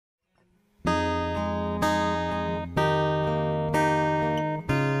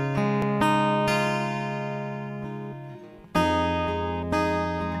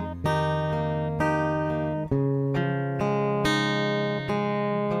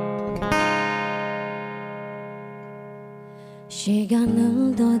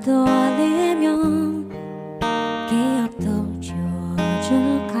시간을 더 돌리면 기억도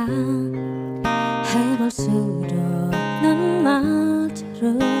지워질까. 해볼 수도 없는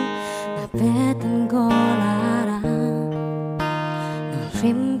말들을 나 뱉은 걸 알아. 널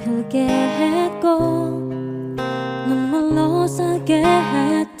힘들게 했고 눈물로 살게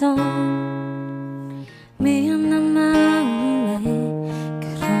했던 미안한 마음에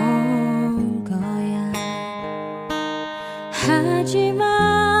그런 거야.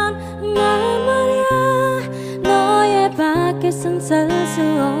 하지만 난 말야 너의 밖에선 살 수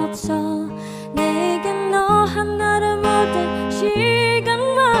없어. 내게 너 하나를 못한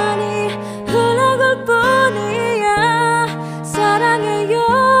시간만이 흘러갈 뿐이야. 사랑해요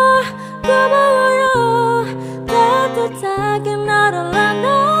고마워요 따뜻하게 나를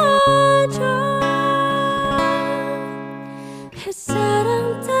안아줘. 이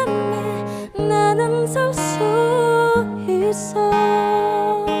사랑 때문에 나는 살 수 있어.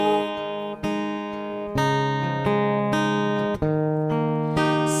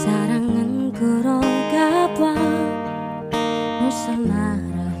 사랑은 그런가 봐. 무슨 말을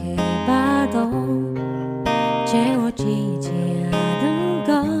해봐도 채워지지 않은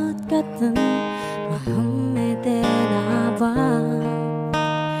것 같은 마음에 드나 봐.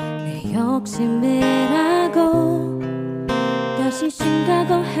 내 욕심이라고 다시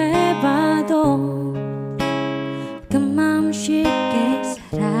생각을 해봐도 그 마음 쉽게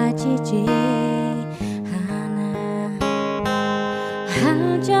사라지지 않아.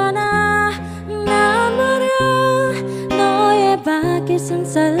 알잖아 난 말야 너의 밖에선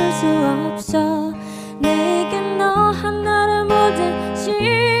살 수 없어. 내게 너 하나를 모든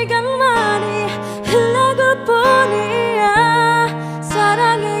시간만이 흘러갈 뿐이야.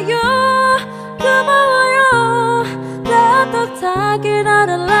 사랑해요 고마워요 따뜻하게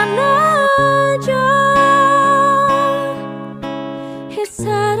나를 안아줘. 이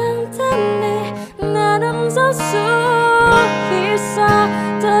사랑 때문에 나는 살 수 있어.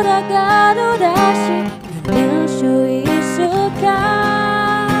 돌아가도 다시 만날 수 있을까.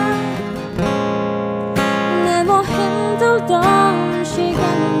 내 뭐 힘들던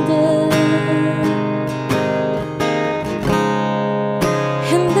시간들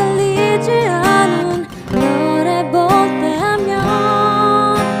흔들리지 않은 노래 볼 때면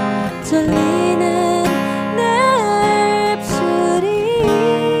들리는 내 입술이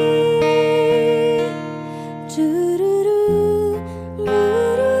두루루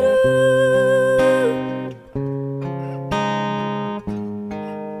루루루.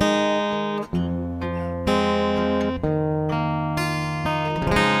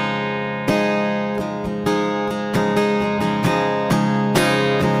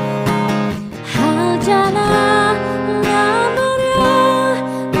 알잖아 난 말야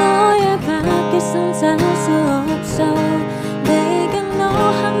너의 밖에선 살 수 없어. 내게 너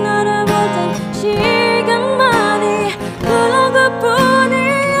하나를 보던 시간만이 흘러갈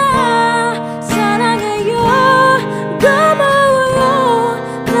뿐이야. 사랑해요 고마워요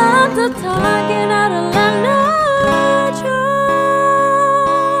따뜻하게 나를 안아줘.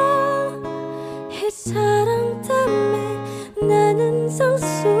 이 사랑 때문에 나는 살 수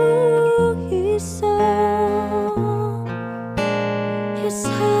있어. 이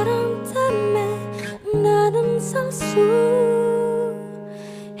사랑 때문에 나는 살 수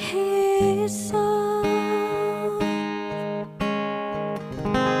있어.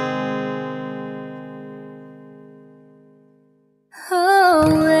 Oh,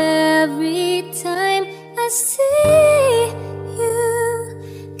 every time I see you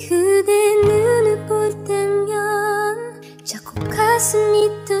그대 눈을 볼 때면 자꾸 가슴이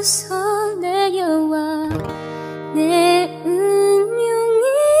또 설레어와. 내 운명이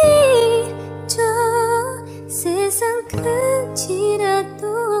저 세상 끝이라도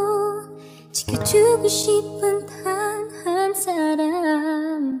지켜주고 싶은 단 한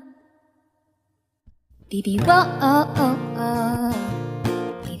사람. 비비 워어어어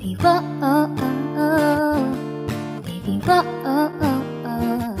비비 워어어어 비비 워어어어.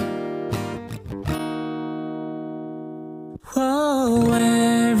 Oh,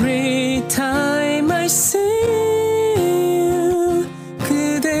 every time I see you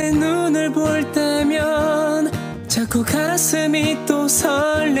그대 눈을 볼 때면 자꾸 가슴이 또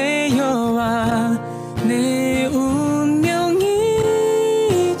설레어와. 내 운명이죠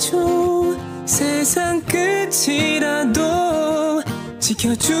세상 끝이라도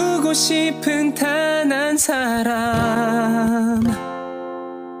지켜주고 싶은 단 한 사람.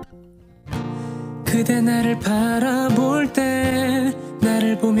 그대 나를 바라볼 때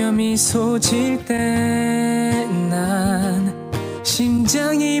나를 보며 미소 질 때 난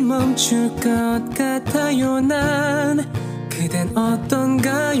심장이 멈출 것 같아요. 난 그댄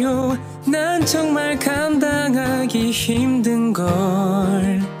어떤가요? 난 정말 감당하기 힘든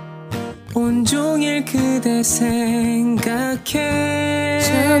걸 온종일 그대 생각해.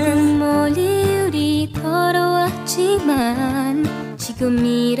 조금 멀리 우리 걸어왔지만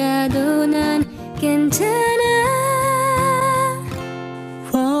지금이라도 난 괜찮아.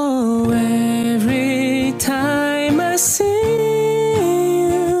 Oh, every time I see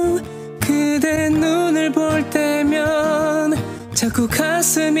you 그대 눈을 볼 때면 자꾸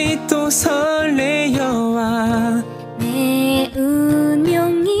가슴이 또 설레여와. 내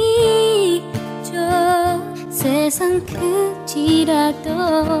운명이죠. 세상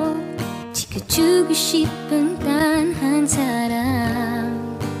끝이라도 지켜주고 싶은 단 한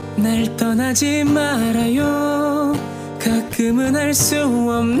사람. 날 떠나지 말아요. 가끔은 알 수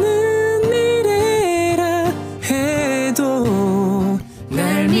없는 미래라 해도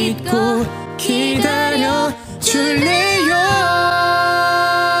날 믿고 기다려 줄래요.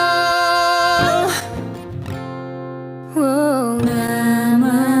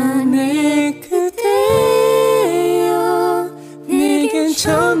 나만의 그대여 내겐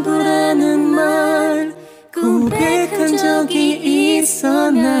전부라는 말 고백한 적이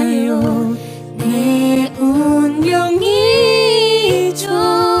있었나요? 내 운명이죠.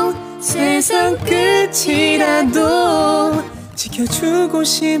 세상 끝이라도 지켜주고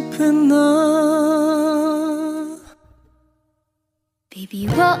싶은 너. Baby,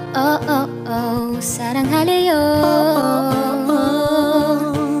 oh, 사랑할래요.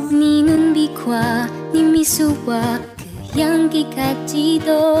 네 눈빛과 네 미소와 그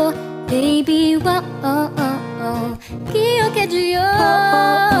향기까지도 Baby, 기억해줘요.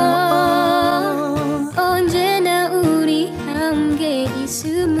 언제나 우리 함께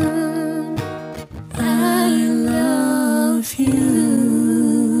있음은 I love you.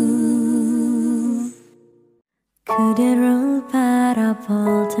 그대를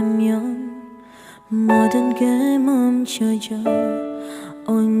바라볼 때면 모든 게 멈춰져.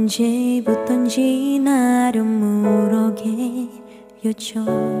 언제부턴지 나를 물어게 여쭤.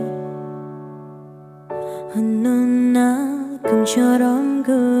 어느 날 꿈처럼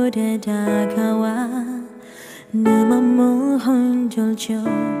그대 다가와 내 맘을 흔들죠.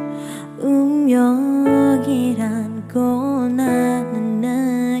 운명이란 걸 나는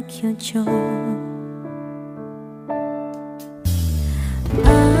느꼈죠.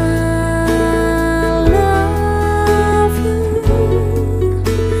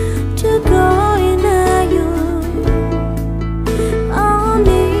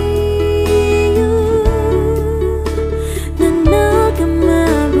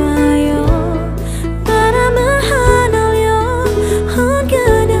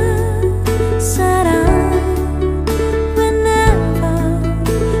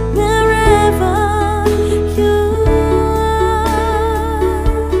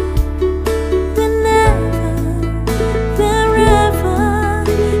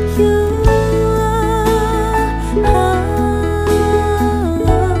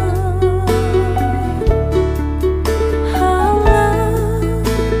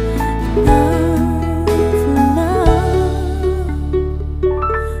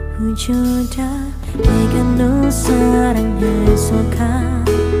 어쩌다 내가 너 사랑해서 가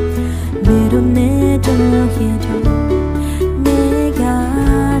밀어내도 해도 내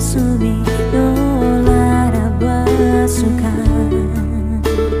가슴이 널 알아봐서 가.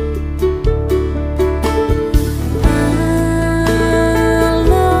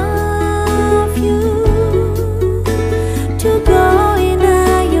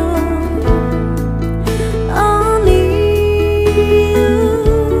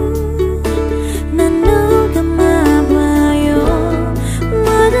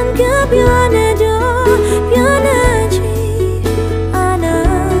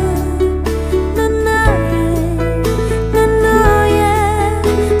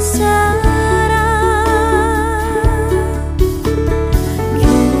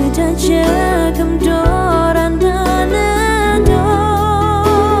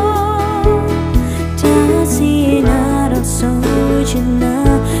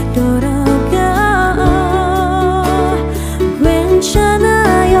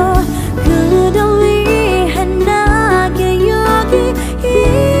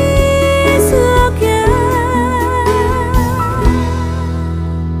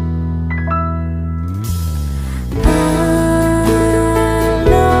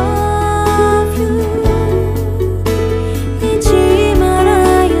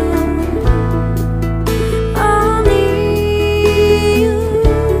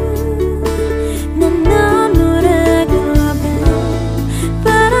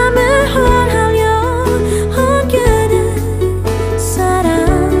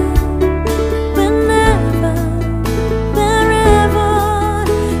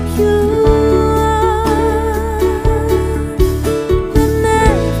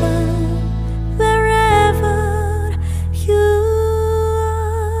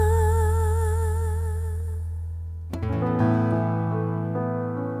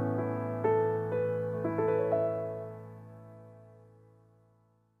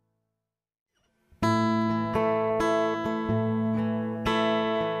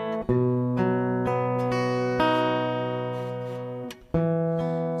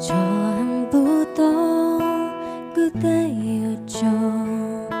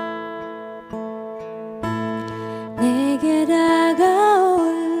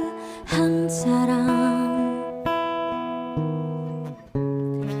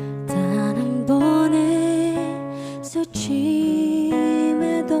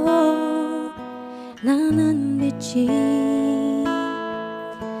 다시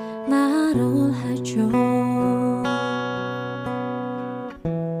말을 하죠.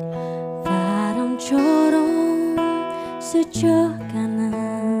 바람처럼 스쳐가는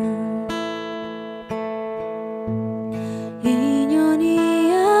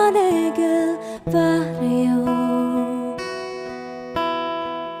인연이야 내게 바래요.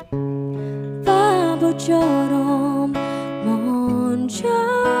 바보처럼 먼저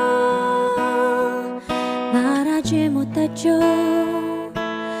말하지 못했죠.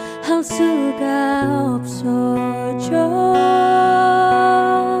 할 수가 없었죠.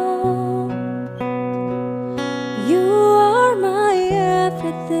 You are my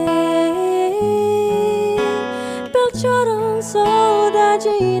everything. 별처럼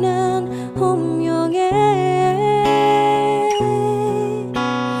쏟아지는 운명에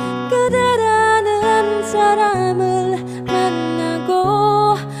그대라는 사람을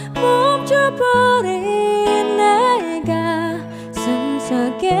만나고 멈춰버린 내가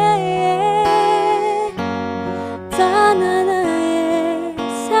숨속에 단 하나의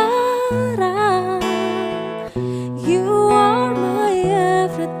사랑. You are my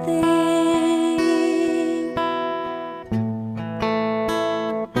everything.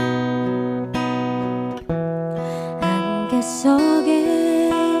 안개 속에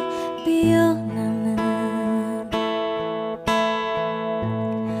피어나는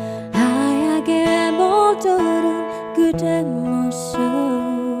하얗게 물들은 그대 모습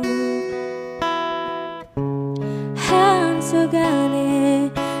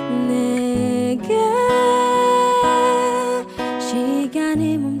한순간에 내게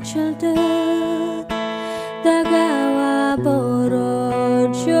시간이 멈출 듯 다가와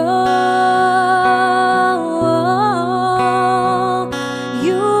버려져.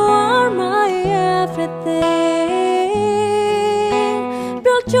 You are my everything.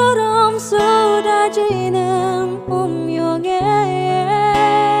 별처럼 쏟아지는 운명에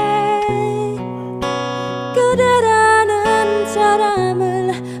그대라는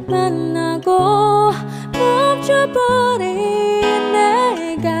사람을 만나고 멈춰버린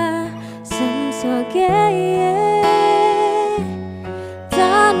내가 숨속에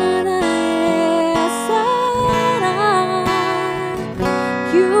단 하나의 사랑.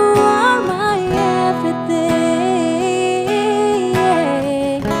 You are my everything.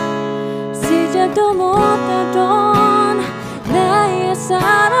 시작도 못하던 나의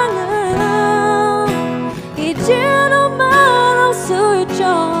사랑은 이제는 말할 수 있죠.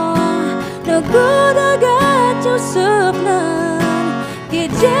 누구나 갖출 수 없는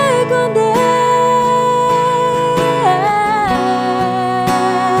기적인데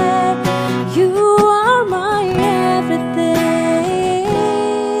You are my everything.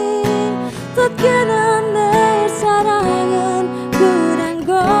 쏟기는 내 사랑은 그란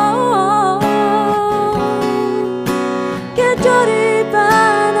걸 계절이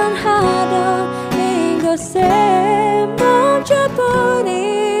반응하던 이곳에 멈춰버린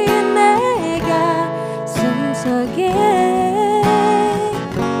내가 숨속에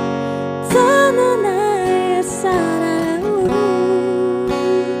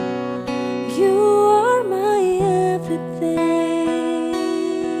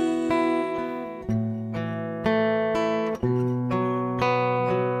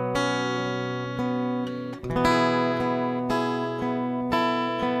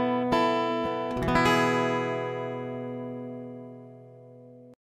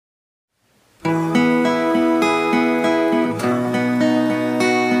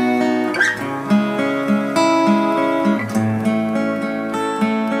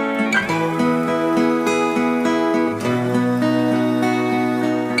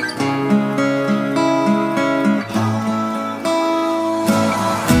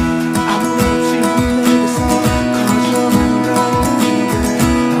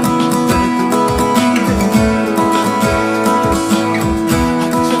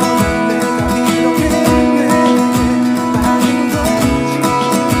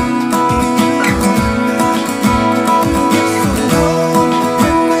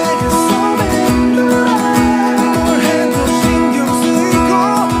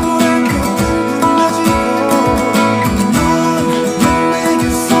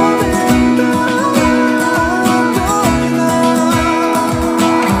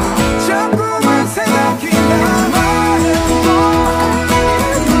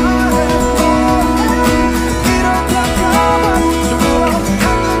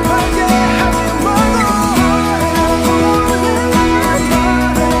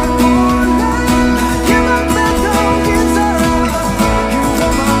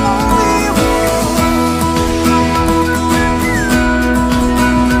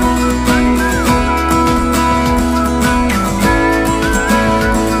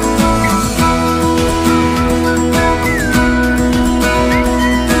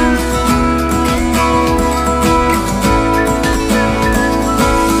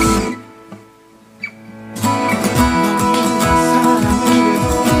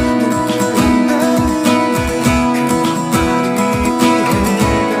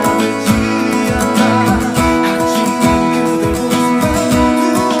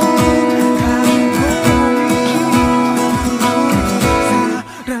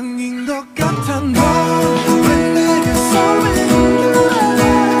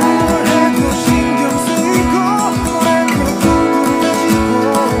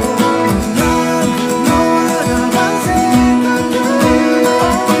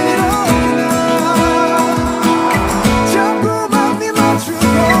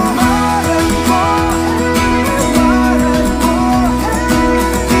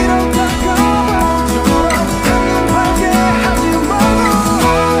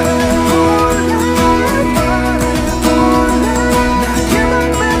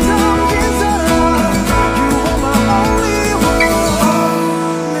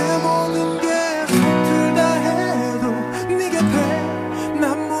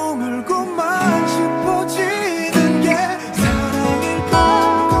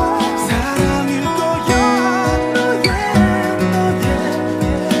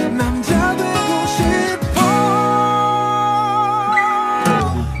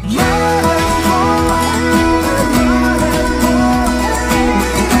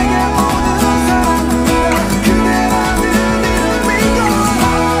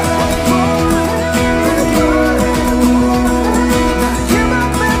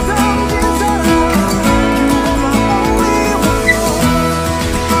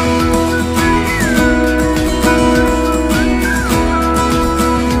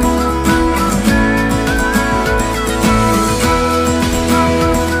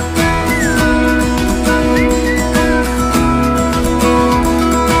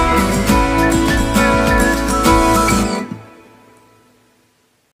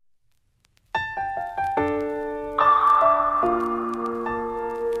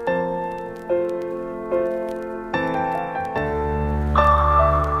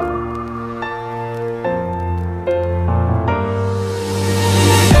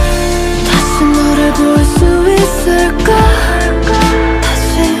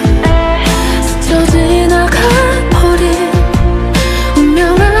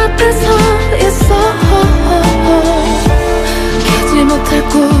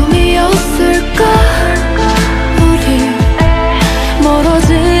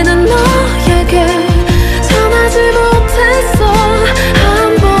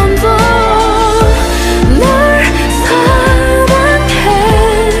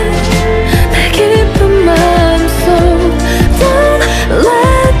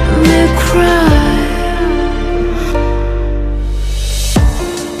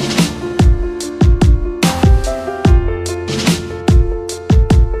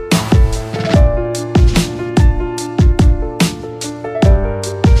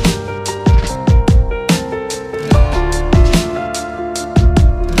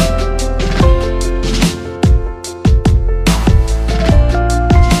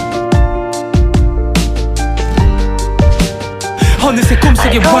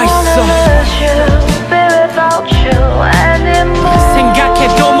여기 와있어.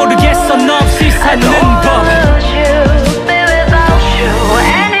 생각해도 모르겠어 너 없이 사는 법.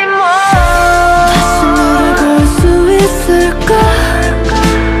 다시 너를 볼 수 있을까?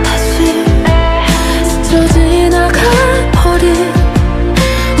 다시 스쳐 지나가버린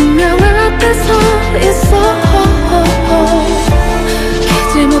운명 앞에 서 있어.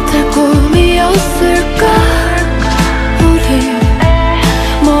 깨지 못할 꿈이었을까? 우리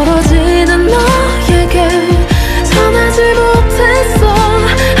멀어지는 너에게 전하지 못했어.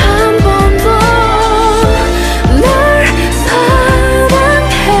 한 번 더 널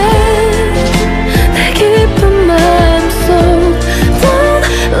사랑해. 내 깊은 마음속 Don't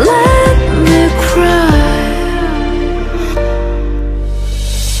let me cry.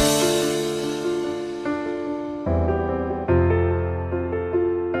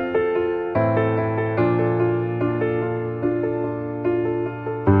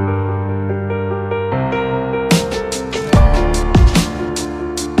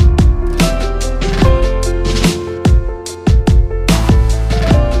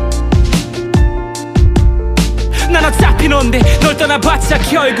 난 어차피 넌데 널 떠나봤자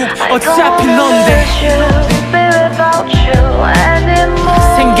결국 어차피 넌데.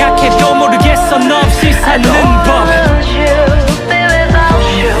 생각해도 모르겠어 너 없이 사는 법.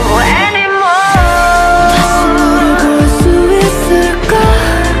 다시 너를 볼 수 있을까?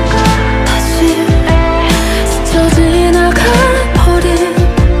 다시 스쳐 지나가버린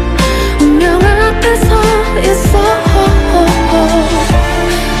운명 앞에 서 있어.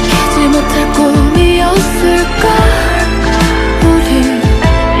 깨지 못할 꿈이었을까? 우리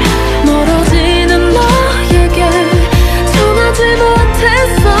멀어지는 너에게 전하지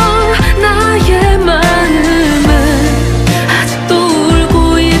못했어. 나의 마음은 아직도 울고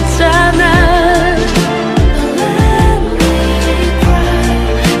있잖아.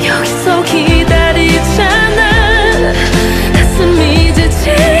 여기서 기다리잖아. 가슴이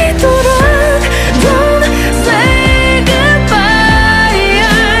지치도록 Don't say goodbye.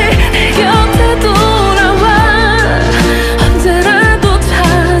 내 곁에 돌아와. 언제라도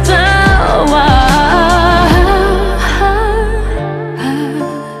찾아와.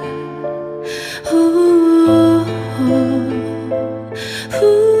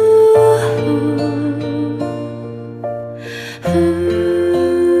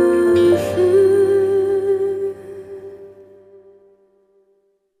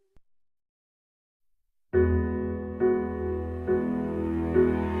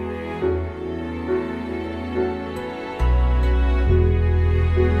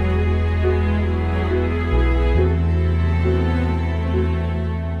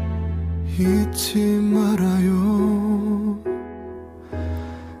 잊지 말아요.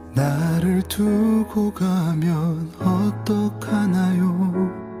 나를 두고 가면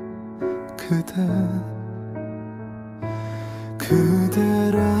어떡하나요.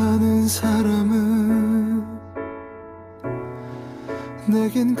 그대라는 사람은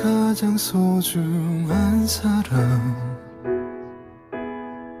내겐 가장 소중한 사람.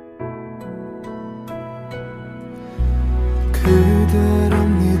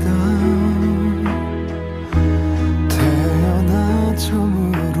 그대랍니다. 태어나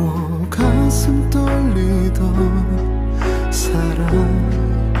처음으로 가슴 떨리던 사람.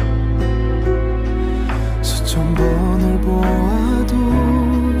 수천 번을 보아도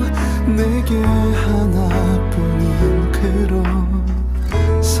내게 하나뿐인 그런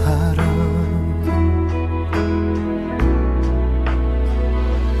사람.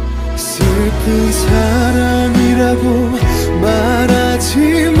 슬픈 사랑이라고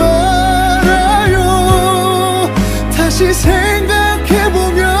말하지 말아요. 다시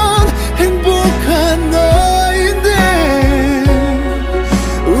생각해보면 행복한 나인데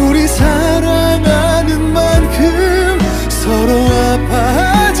우리 사랑하는 만큼 서로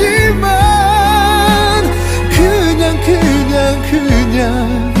아파하지만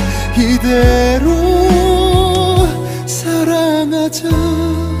그냥 이대로 사랑하자.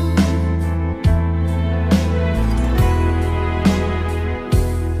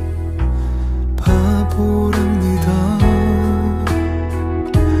 바보랍니다.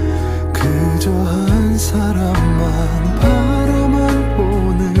 그저 한 사람만 바라만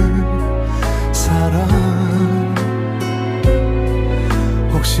보는 사람.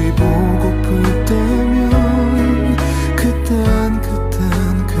 혹시 보고플 때면 그땐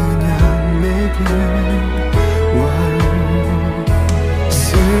그냥 내게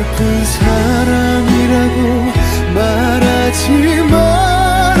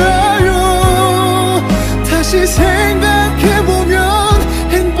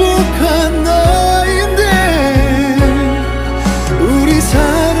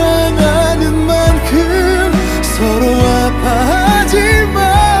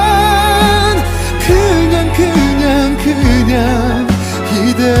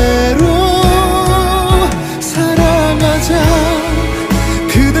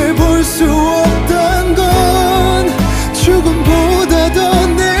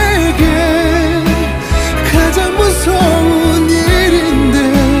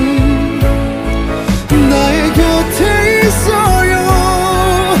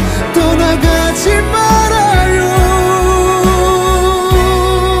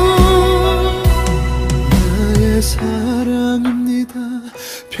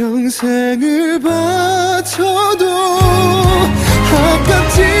평생을 바쳐도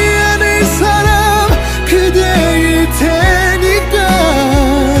아깝지 않을 사람 그대일 테니까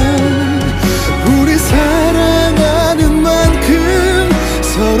우리 사랑하는 만큼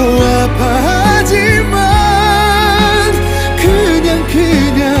서로 아파하지만 그냥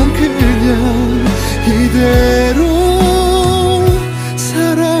이대로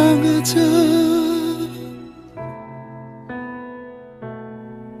사랑하자.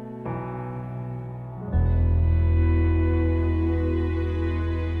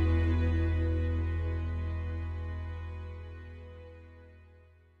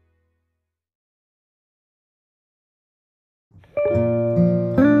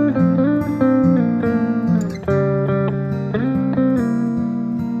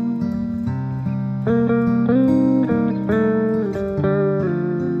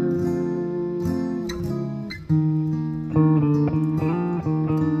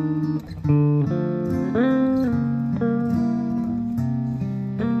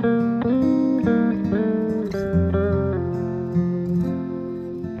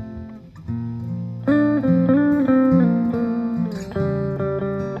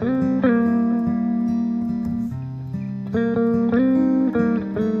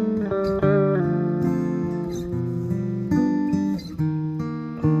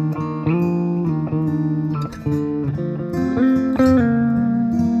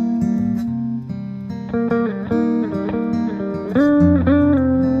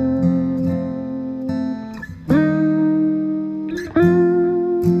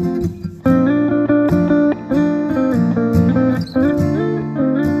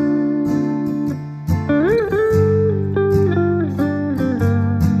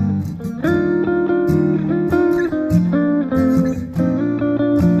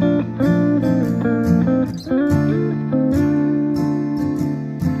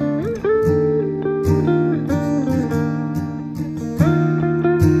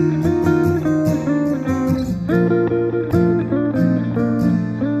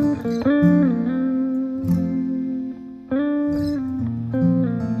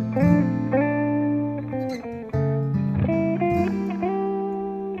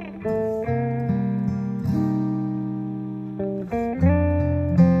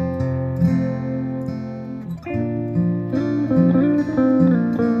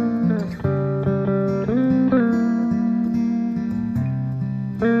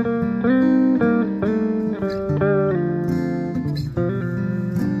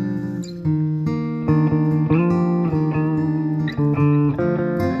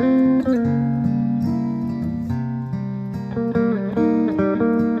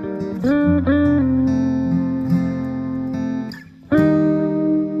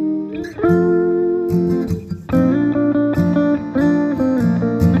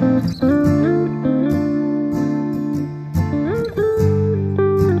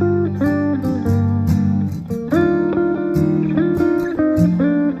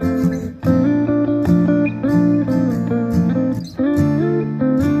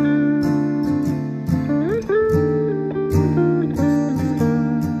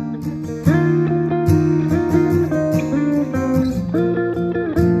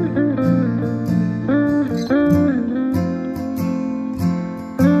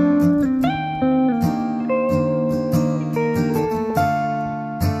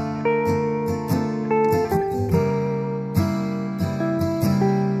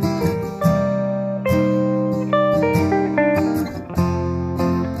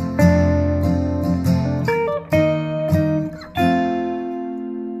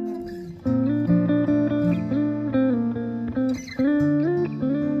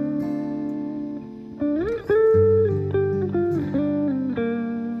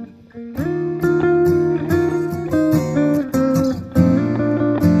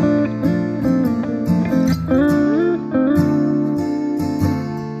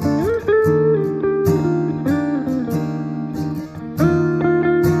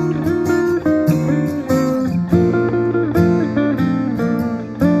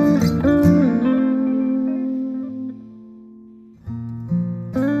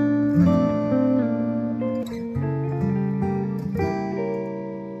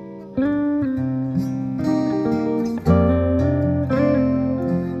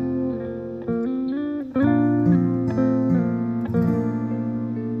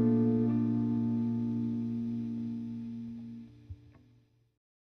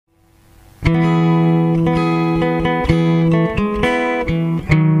 you